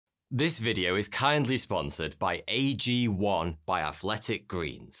This video is kindly sponsored by AG1 by Athletic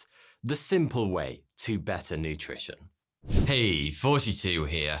Greens, the simple way to better nutrition. Hey, 42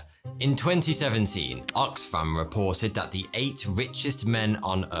 here. In 2017, Oxfam reported that the 8 richest men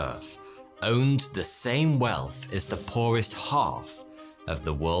on Earth owned the same wealth as the poorest half of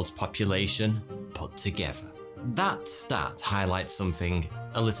the world's population put together. That stat highlights something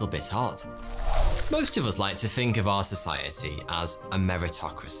a little bit odd. Most of us like to think of our society as a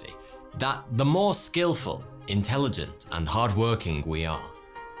meritocracy, that the more skillful, intelligent, and hardworking we are,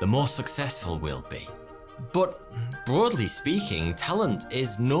 the more successful we'll be. But broadly speaking, talent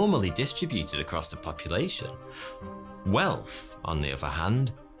is normally distributed across the population. Wealth, on the other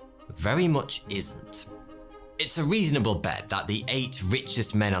hand, very much isn't. It's a reasonable bet that the 8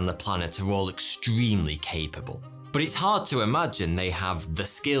 richest men on the planet are all extremely capable, but it's hard to imagine they have the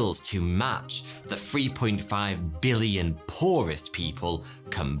skills to match the 3.5 billion poorest people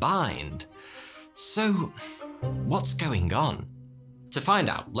combined. So, what's going on? To find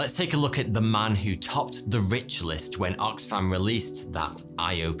out, let's take a look at the man who topped the rich list when Oxfam released that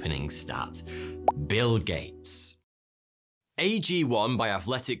eye-opening stat: Bill Gates. AG1 by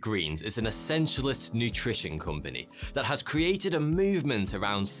Athletic Greens is an essentialist nutrition company that has created a movement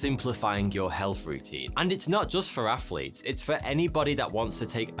around simplifying your health routine. And it's not just for athletes, it's for anybody that wants to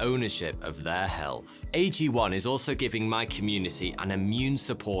take ownership of their health. AG1 is also giving my community an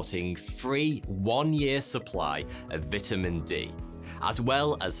immune-supporting free 1-year supply of vitamin D, as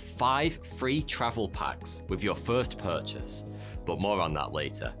well as 5 free travel packs with your first purchase. But more on that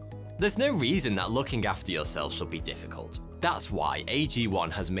later. There's no reason that looking after yourself should be difficult. That's why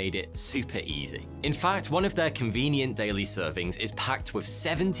AG1 has made it super easy. In fact, one of their convenient daily servings is packed with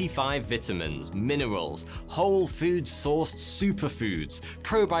 75 vitamins, minerals, whole food sourced superfoods,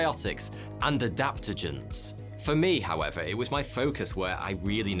 probiotics, and adaptogens. For me, however, it was my focus where I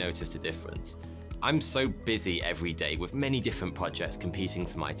really noticed a difference. I'm so busy every day with many different projects competing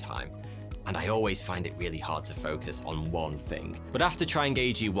for my time, and I always find it really hard to focus on one thing. But after trying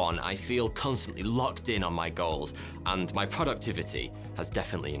AG1, I feel constantly locked in on my goals, and my productivity has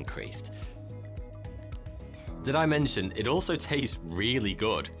definitely increased. Did I mention it also tastes really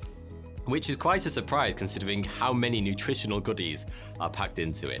good? Which is quite a surprise considering how many nutritional goodies are packed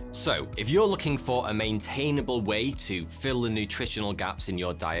into it. So, if you're looking for a maintainable way to fill the nutritional gaps in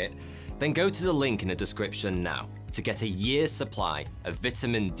your diet, then go to the link in the description now to get a year's supply of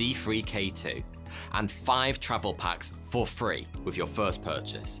vitamin D3 K2 and 5 travel packs for free with your first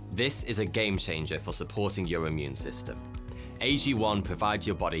purchase. This is a game changer for supporting your immune system. AG1 provides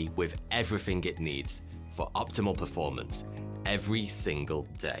your body with everything it needs for optimal performance every single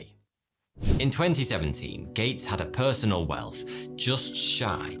day. In 2017, Gates had a personal wealth just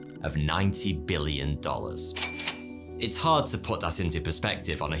shy of $90 billion. It's hard to put that into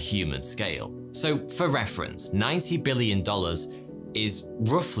perspective on a human scale. So for reference, $90 billion is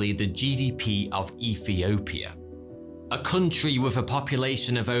roughly the GDP of Ethiopia, a country with a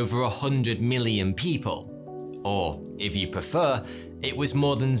population of over 100 million people. Or, if you prefer, it was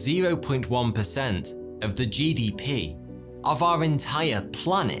more than 0.1% of the GDP of our entire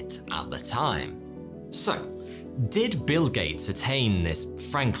planet at the time. So, did Bill Gates attain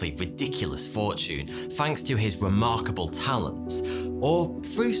this frankly ridiculous fortune thanks to his remarkable talents, or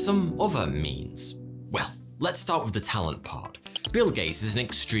through some other means? Well, let's start with the talent part. Bill Gates is an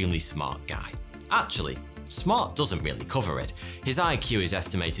extremely smart guy. Actually, smart doesn't really cover it. His IQ is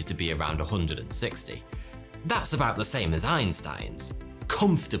estimated to be around 160. That's about the same as Einstein's,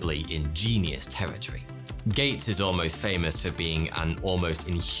 comfortably in genius territory. Gates is almost famous for being an almost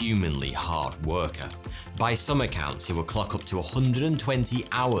inhumanly hard worker. By some accounts, he would clock up to 120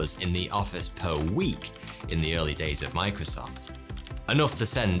 hours in the office per week in the early days of Microsoft. Enough to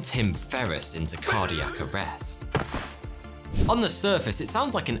send Tim Ferriss into cardiac arrest. On the surface, it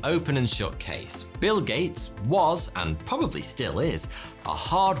sounds like an open and shut case. Bill Gates was, and probably still is, a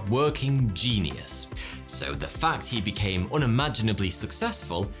hard-working genius. So the fact he became unimaginably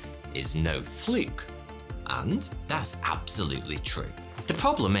successful is no fluke. And that's absolutely true. The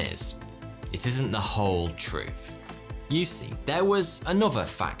problem is, it isn't the whole truth. You see, there was another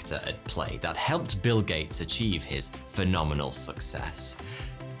factor at play that helped Bill Gates achieve his phenomenal success.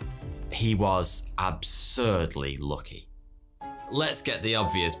 He was absurdly lucky. Let's get the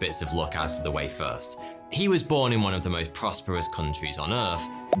obvious bits of luck out of the way first. He was born in one of the most prosperous countries on Earth,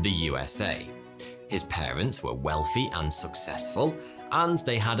 the USA. His parents were wealthy and successful, and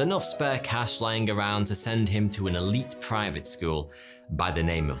they had enough spare cash lying around to send him to an elite private school by the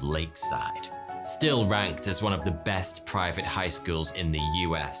name of Lakeside, still ranked as one of the best private high schools in the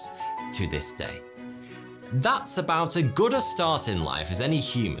US to this day. That's about as good a start in life as any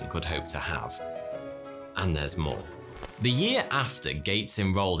human could hope to have. And there's more. The year after Gates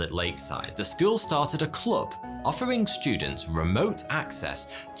enrolled at Lakeside, the school started a club offering students remote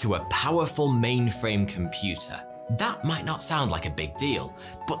access to a powerful mainframe computer. That might not sound like a big deal,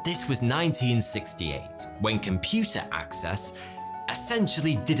 but this was 1968, when computer access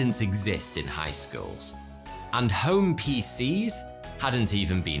essentially didn't exist in high schools. And home PCs hadn't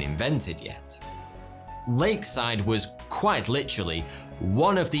even been invented yet. Lakeside was quite literally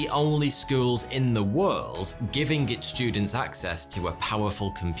one of the only schools in the world giving its students access to a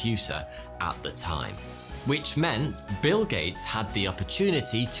powerful computer at the time, which meant Bill Gates had the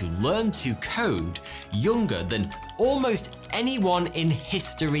opportunity to learn to code younger than almost anyone in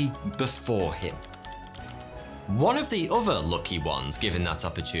history before him. One of the other lucky ones given that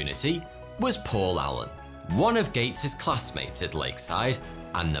opportunity was Paul Allen, one of Gates' classmates at Lakeside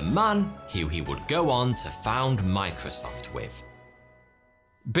and the man who he would go on to found Microsoft with.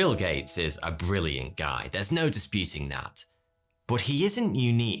 Bill Gates is a brilliant guy, there's no disputing that. But he isn't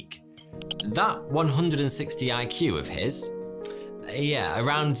unique. That 160 IQ of his,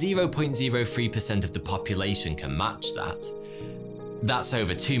 around 0.03% of the population can match that. That's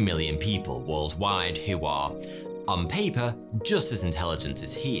over 2 million people worldwide who are, on paper, just as intelligent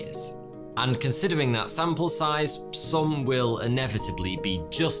as he is. And considering that sample size, some will inevitably be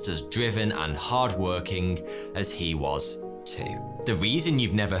just as driven and hardworking as he was too. The reason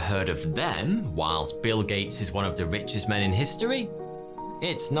you've never heard of them, whilst Bill Gates is one of the richest men in history,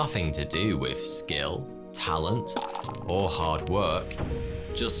 it's nothing to do with skill, talent, or hard work,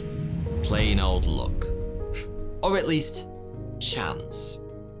 just plain old luck. Or at least, chance.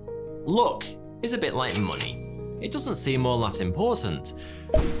 Luck is a bit like money. It doesn't seem all that important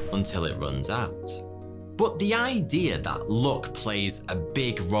until it runs out. But the idea that luck plays a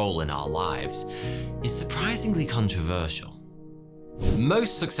big role in our lives is surprisingly controversial.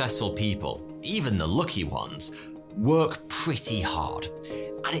 Most successful people, even the lucky ones, work pretty hard,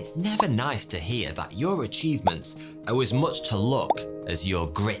 and it's never nice to hear that your achievements owe as much to luck as your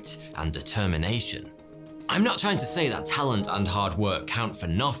grit and determination. I'm not trying to say that talent and hard work count for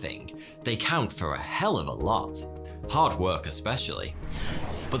nothing. They count for a hell of a lot. Hard work especially.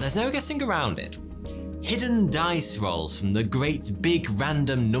 But there's no getting around it. Hidden dice rolls from the great big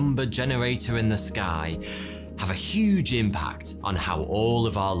random number generator in the sky have a huge impact on how all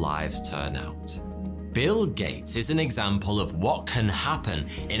of our lives turn out. Bill Gates is an example of what can happen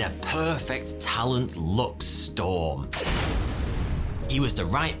in a perfect talent luck storm. He was the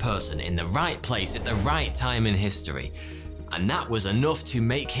right person in the right place at the right time in history, and that was enough to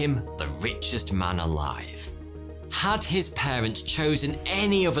make him the richest man alive. Had his parents chosen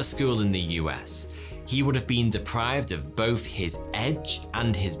any other school in the US, he would have been deprived of both his edge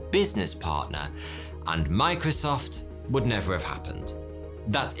and his business partner, and Microsoft would never have happened.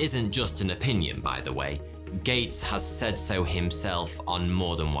 That isn't just an opinion, by the way. Gates has said so himself on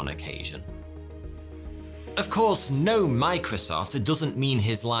more than one occasion. Of course, no Microsoft doesn't mean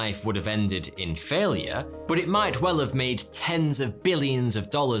his life would have ended in failure, but it might well have made tens of billions of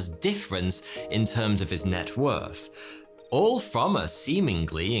dollars difference in terms of his net worth, all from a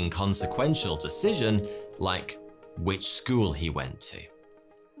seemingly inconsequential decision like which school he went to.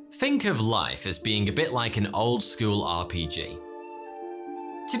 Think of life as being a bit like an old school RPG.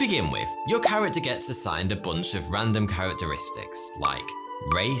 To begin with, your character gets assigned a bunch of random characteristics like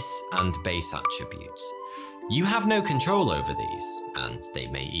race and base attributes. You have no control over these, and they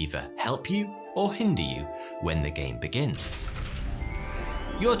may either help you or hinder you when the game begins.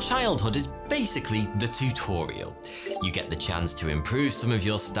 Your childhood is basically the tutorial. You get the chance to improve some of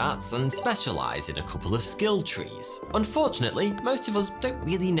your stats and specialize in a couple of skill trees. Unfortunately, most of us don't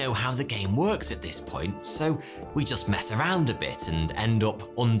really know how the game works at this point, so we just mess around a bit and end up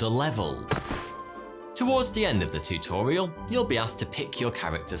underleveled. Towards the end of the tutorial, you'll be asked to pick your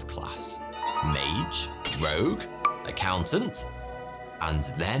character's class. Mage, rogue, accountant, and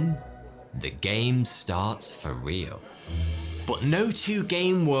then the game starts for real. But no two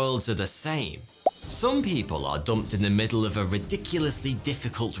game worlds are the same. Some people are dumped in the middle of a ridiculously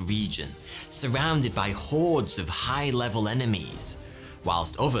difficult region, surrounded by hordes of high-level enemies,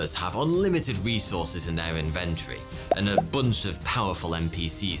 whilst others have unlimited resources in their inventory and a bunch of powerful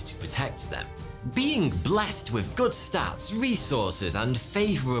NPCs to protect them. Being blessed with good stats, resources, and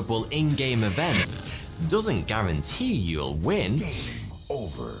favourable in-game events doesn't guarantee you'll win. Game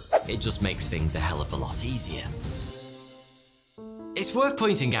over. It just makes things a hell of a lot easier. It's worth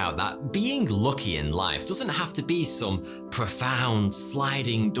pointing out that being lucky in life doesn't have to be some profound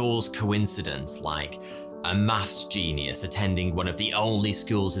sliding doors coincidence like a maths genius attending one of the only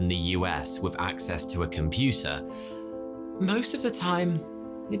schools in the US with access to a computer, most of the time,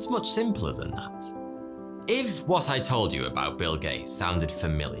 it's much simpler than that. If what I told you about Bill Gates sounded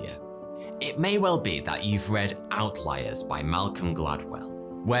familiar, it may well be that you've read Outliers by Malcolm Gladwell,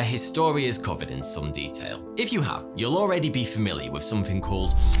 where his story is covered in some detail. If you have, you'll already be familiar with something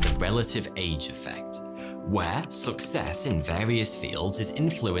called the relative age effect, where success in various fields is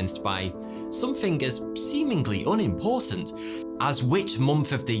influenced by something as seemingly unimportant as which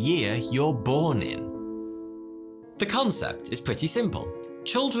month of the year you're born in. The concept is pretty simple.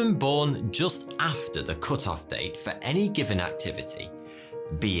 Children born just after the cutoff date for any given activity,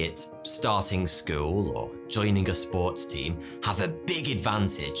 be it starting school or joining a sports team, have a big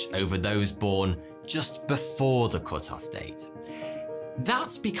advantage over those born just before the cutoff date.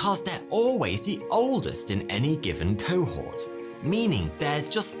 That's because they're always the oldest in any given cohort, meaning they're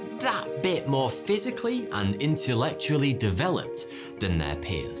just that bit more physically and intellectually developed than their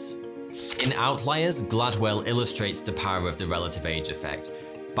peers. In Outliers, Gladwell illustrates the power of the relative age effect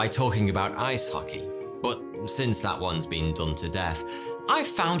by talking about ice hockey, but since that one's been done to death, I've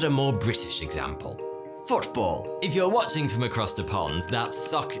found a more British example. Football. If you're watching from across the pond,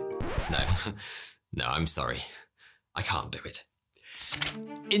 that's No, I'm sorry. I can't do it.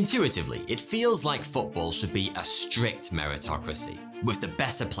 Intuitively, it feels like football should be a strict meritocracy, with the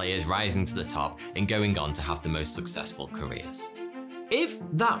better players rising to the top and going on to have the most successful careers. If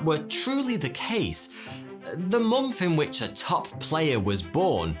that were truly the case, the month in which a top player was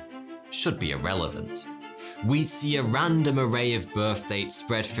born should be irrelevant. We'd see a random array of birth dates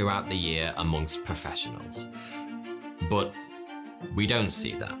spread throughout the year amongst professionals. But we don't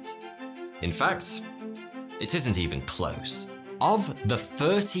see that. In fact, it isn't even close. Of the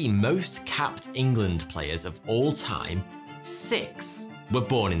 30 most capped England players of all time, 6 were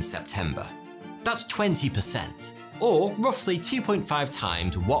born in September. That's 20%. Or roughly 2.5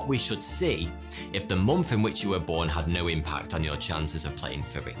 times what we should see if the month in which you were born had no impact on your chances of playing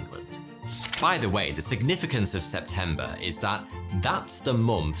for England. By the way, the significance of September is that that's the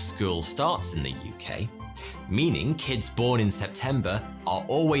month school starts in the UK, meaning kids born in September are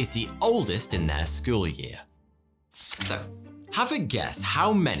always the oldest in their school year. So, have a guess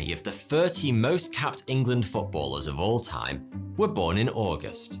how many of the 30 most capped England footballers of all time were born in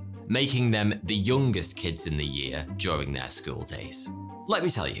August, making them the youngest kids in the year during their school days. Let me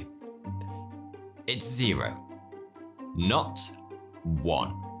tell you, it's 0. Not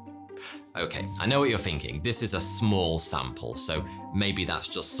 1. Okay, I know what you're thinking. This is a small sample, so maybe that's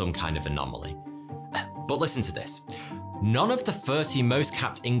just some kind of anomaly. But listen to this. None of the 30 most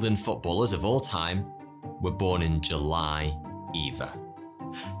capped England footballers of all time were born in July either.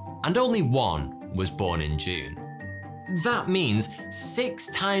 And only 1 was born in June. That means 6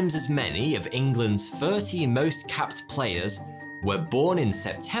 times as many of England's 30 most capped players were born in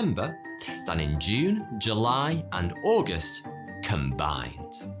September than in June, July and August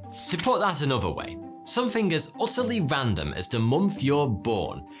combined. To put that another way, something as utterly random as the month you're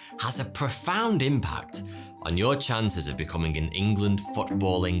born has a profound impact on your chances of becoming an England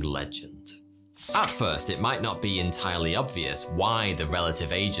footballing legend. At first, it might not be entirely obvious why the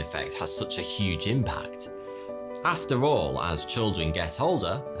relative age effect has such a huge impact. After all, as children get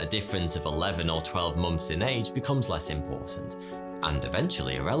older, a difference of 11 or 12 months in age becomes less important, and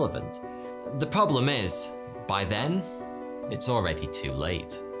eventually irrelevant. The problem is, by then, it's already too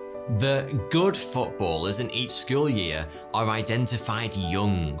late. The good footballers in each school year are identified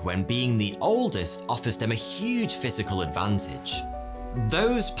young, when being the oldest offers them a huge physical advantage.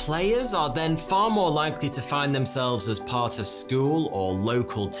 Those players are then far more likely to find themselves as part of school or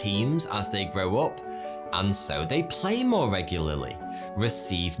local teams as they grow up, and so they play more regularly,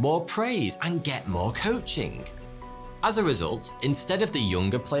 receive more praise, and get more coaching. As a result, instead of the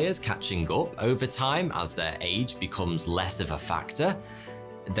younger players catching up over time as their age becomes less of a factor,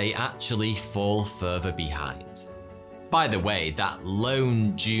 they actually fall further behind. By the way, that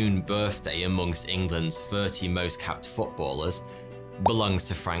lone June birthday amongst England's 30 most capped footballers belongs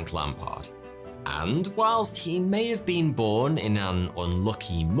to Frank Lampard. And whilst he may have been born in an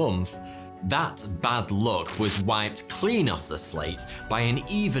unlucky month, that bad luck was wiped clean off the slate by an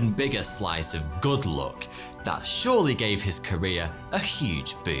even bigger slice of good luck that surely gave his career a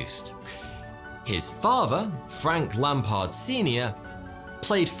huge boost. His father, Frank Lampard Sr.,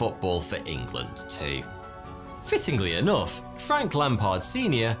 played football for England too. Fittingly enough, Frank Lampard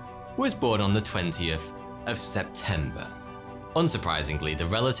Sr. was born on the 20th of September. Unsurprisingly, the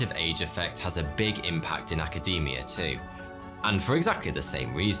relative age effect has a big impact in academia too, and for exactly the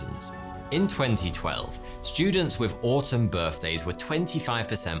same reasons. In 2012, students with autumn birthdays were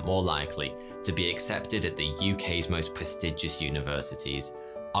 25% more likely to be accepted at the UK's most prestigious universities,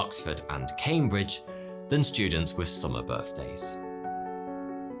 Oxford and Cambridge, than students with summer birthdays.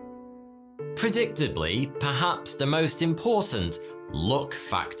 Predictably, perhaps the most important luck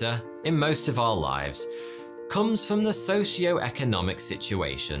factor in most of our lives comes from the socio-economic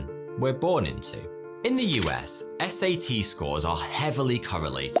situation we're born into. In the US, SAT scores are heavily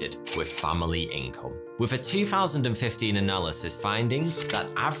correlated with family income, with a 2015 analysis finding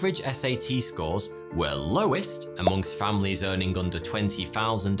that average SAT scores were lowest amongst families earning under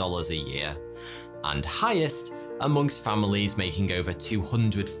 $20,000 a year and highest amongst families making over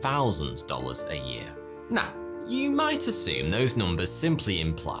 $200,000 a year. Now, you might assume those numbers simply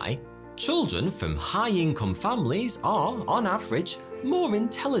imply children from high-income families are, on average, more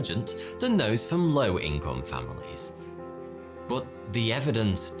intelligent than those from low-income families. But the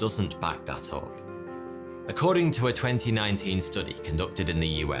evidence doesn't back that up. According to a 2019 study conducted in the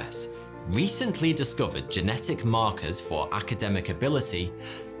US, recently discovered genetic markers for academic ability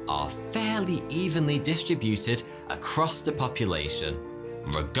are fairly evenly distributed across the population,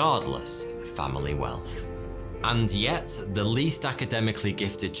 regardless of family wealth. And yet, the least academically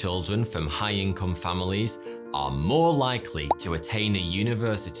gifted children from high-income families are more likely to attain a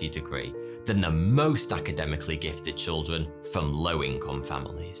university degree than the most academically gifted children from low-income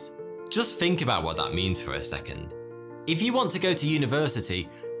families. Just think about what that means for a second. If you want to go to university,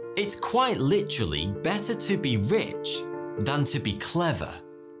 it's quite literally better to be rich than to be clever.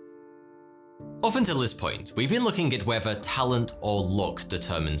 Up until this point, we've been looking at whether talent or luck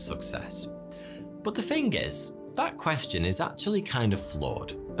determines success. But the thing is, that question is actually kind of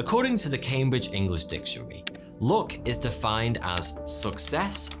flawed. According to the Cambridge English Dictionary, luck is defined as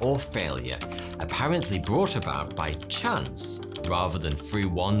success or failure, apparently brought about by chance rather than through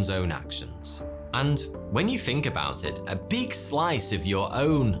one's own actions. And when you think about it, a big slice of your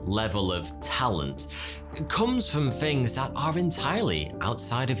own level of talent comes from things that are entirely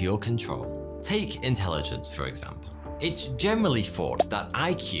outside of your control. Take intelligence, for example. It's generally thought that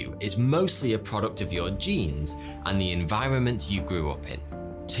IQ is mostly a product of your genes and the environment you grew up in.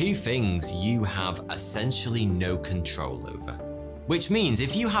 Two things you have essentially no control over. Which means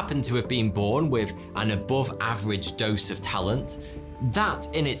if you happen to have been born with an above average dose of talent,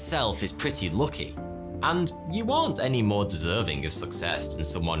 that in itself is pretty lucky. And you aren't any more deserving of success than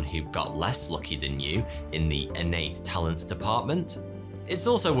someone who got less lucky than you in the innate talents department. It's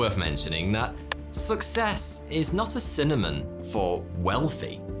also worth mentioning that success is not a synonym for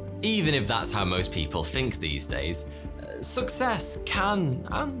wealthy. Even if that's how most people think these days, success can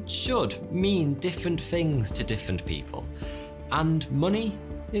and should mean different things to different people, and money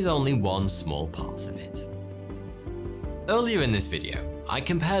is only one small part of it. Earlier in this video, I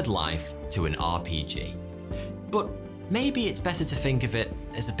compared life to an RPG, but maybe it's better to think of it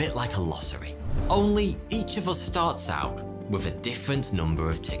as a bit like a lottery. Only each of us starts out with a different number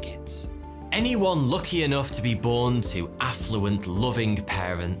of tickets. Anyone lucky enough to be born to affluent, loving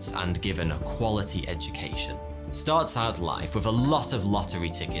parents and given a quality education starts out life with a lot of lottery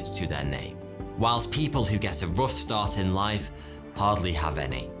tickets to their name, whilst people who get a rough start in life hardly have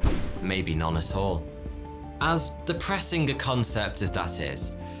any, maybe none at all. As depressing a concept as that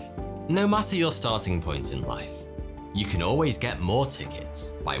is, no matter your starting point in life, you can always get more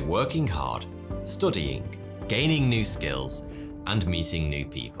tickets by working hard, studying, gaining new skills, and meeting new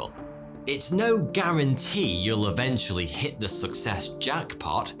people. It's no guarantee you'll eventually hit the success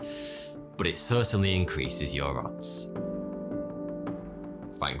jackpot, but it certainly increases your odds.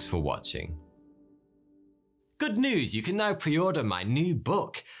 Thanks for watching. Good news, you can now pre-order my new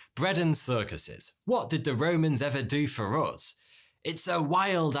book, Bread and Circuses. What did the Romans ever do for us? It's a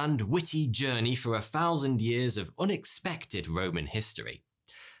wild and witty journey through 1,000 years of unexpected Roman history,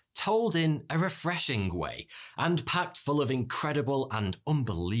 told in a refreshing way and packed full of incredible and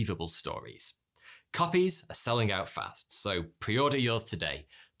unbelievable stories. Copies are selling out fast, so pre-order yours today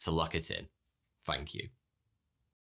to lock it in. Thank you.